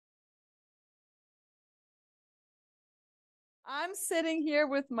I'm sitting here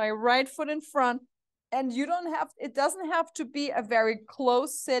with my right foot in front, and it doesn't have to be a very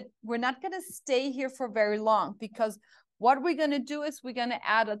close sit. We're not going to stay here for very long because what we're going to do is we're going to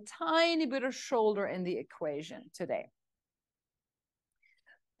add a tiny bit of shoulder in the equation today.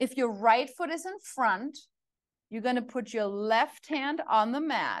 If your right foot is in front, you're going to put your left hand on the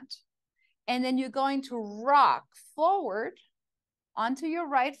mat, and then you're going to rock forward onto your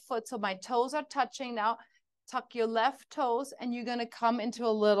right foot. So my toes are touching now. Tuck your left toes, and you're going to come into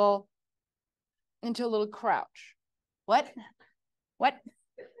a little crouch. What?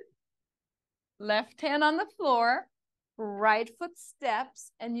 Left hand on the floor, right foot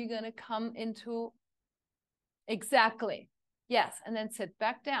steps, and you're going to come into, exactly. Yes, and then sit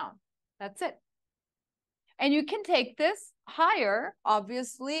back down. That's it. And you can take this higher,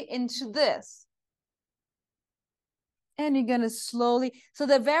 obviously, into this. And you're going to slowly, so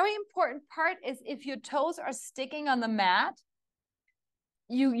the very important part is if your toes are sticking on the mat,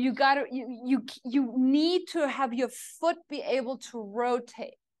 you need to have your foot be able to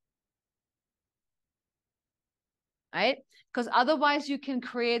rotate. Right? Because otherwise you can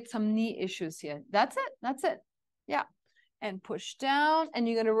create some knee issues here. That's it. Yeah. And push down, and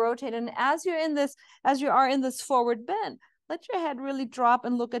you're going to rotate. And as you are in this forward bend, let your head really drop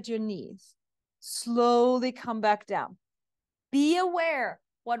and look at your knees. Slowly come back down. Be aware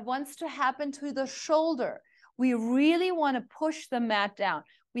what wants to happen to the shoulder. We really want to push the mat down.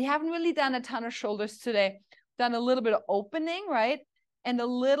 We haven't really done a ton of shoulders today. Done a little bit of opening, right? And a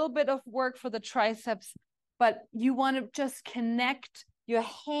little bit of work for the triceps. But you want to just connect your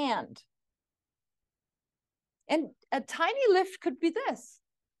hand. And a tiny lift could be this.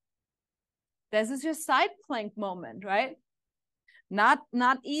 This is your side plank moment, right? Not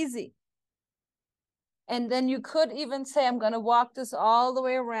easy. And then you could even say, I'm going to walk this all the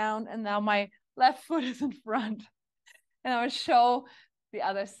way around, and now my left foot is in front. And I will show the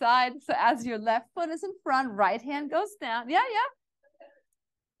other side. So as your left foot is in front, right hand goes down. Yeah.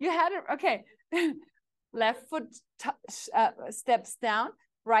 You had it. Okay. Left foot steps down,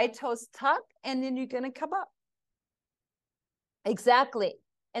 right toes tuck, and then you're going to come up. Exactly.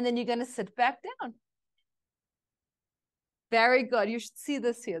 And then you're going to sit back down. Very good. You should see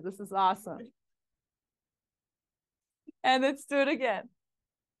this here. This is awesome. And let's do it again.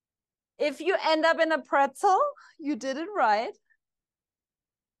 If you end up in a pretzel, you did it right.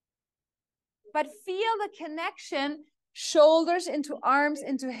 But feel the connection, shoulders into arms,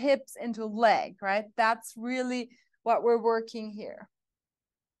 into hips, into leg, right? That's really what we're working here.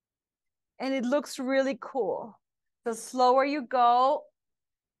 And it looks really cool. The slower you go,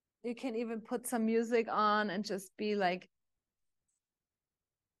 you can even put some music on and just be like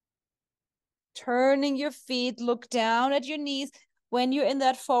turning your feet, look down at your knees when you're in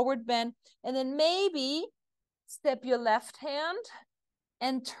that forward bend, and then maybe step your left hand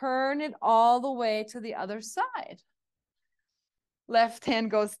and turn it all the way to the other side. Left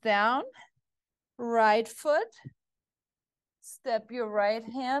hand goes down, right foot, step your right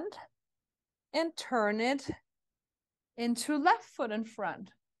hand and turn it into left foot in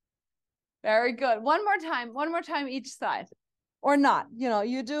front. Very good. One more time each side. Or not,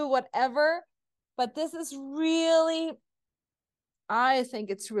 you do whatever, but this is really, I think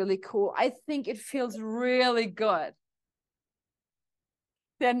it's really cool. I think it feels really good.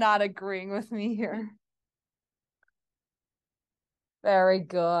 They're not agreeing with me here. Very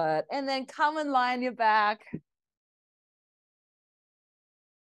good. And then come and lie on your back.